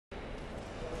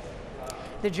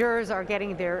The jurors are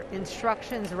getting their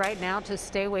instructions right now to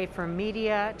stay away from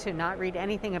media, to not read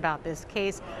anything about this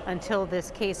case until this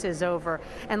case is over.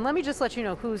 And let me just let you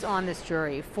know who's on this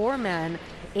jury. 4 men,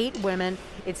 8 women.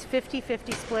 It's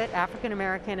 50-50 split, African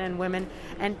American and women.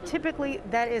 And typically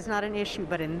that is not an issue,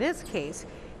 but in this case,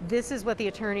 this is what the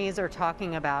attorneys are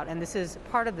talking about, and this is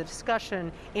part of the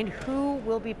discussion in who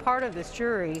will be part of this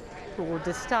jury who will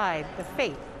decide the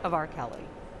fate of R. Kelly.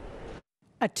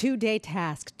 A 2-day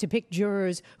task to pick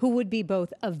jurors who would be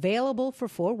both available for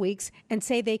 4 weeks and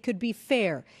say they could be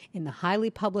fair in the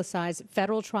highly publicized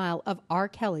federal trial of R.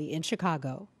 Kelly in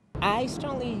Chicago. I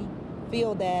strongly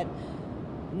feel that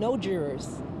no jurors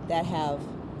that have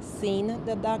seen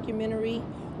the documentary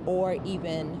or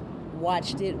even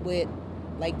watched it with,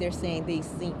 like they're saying,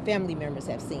 family members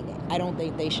have seen it. I don't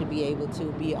think they should be able to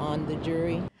be on the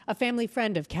jury. A family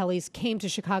friend of Kelly's came to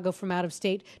Chicago from out of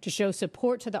state to show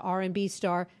support to the R&B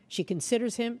star. She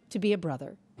considers him to be a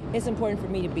brother. It's important for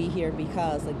me to be here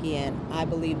because, again, I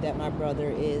believe that my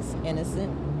brother is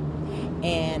innocent,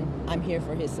 and I'm here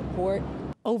for his support.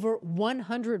 Over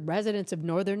 100 residents of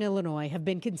Northern Illinois have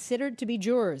been considered to be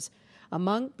jurors.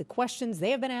 Among the questions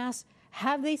they have been asked,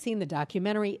 have they seen the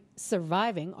documentary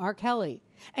Surviving R. Kelly?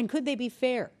 And could they be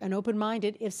fair and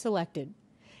open-minded if selected?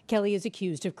 Kelly is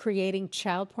accused of creating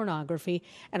child pornography,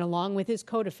 and along with his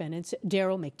co-defendants,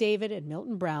 Daryl McDavid and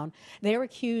Milton Brown, they are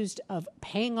accused of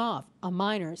paying off a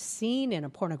minor seen in a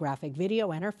pornographic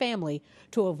video and her family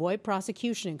to avoid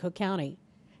prosecution in Cook County.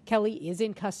 Kelly is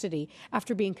in custody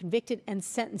after being convicted and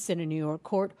sentenced in a New York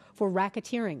court for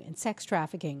racketeering and sex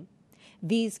trafficking.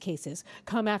 These cases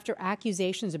come after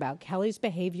accusations about Kelly's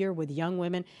behavior with young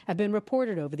women have been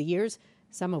reported over the years,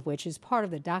 some of which is part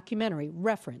of the documentary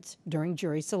referenced during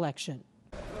jury selection.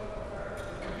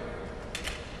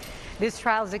 This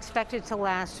trial is expected to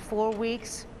last 4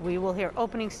 weeks. We will hear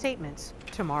opening statements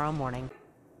tomorrow morning.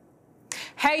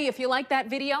 Hey, if you like that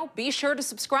video, be sure to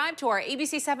subscribe to our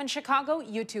ABC7 Chicago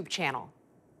YouTube channel.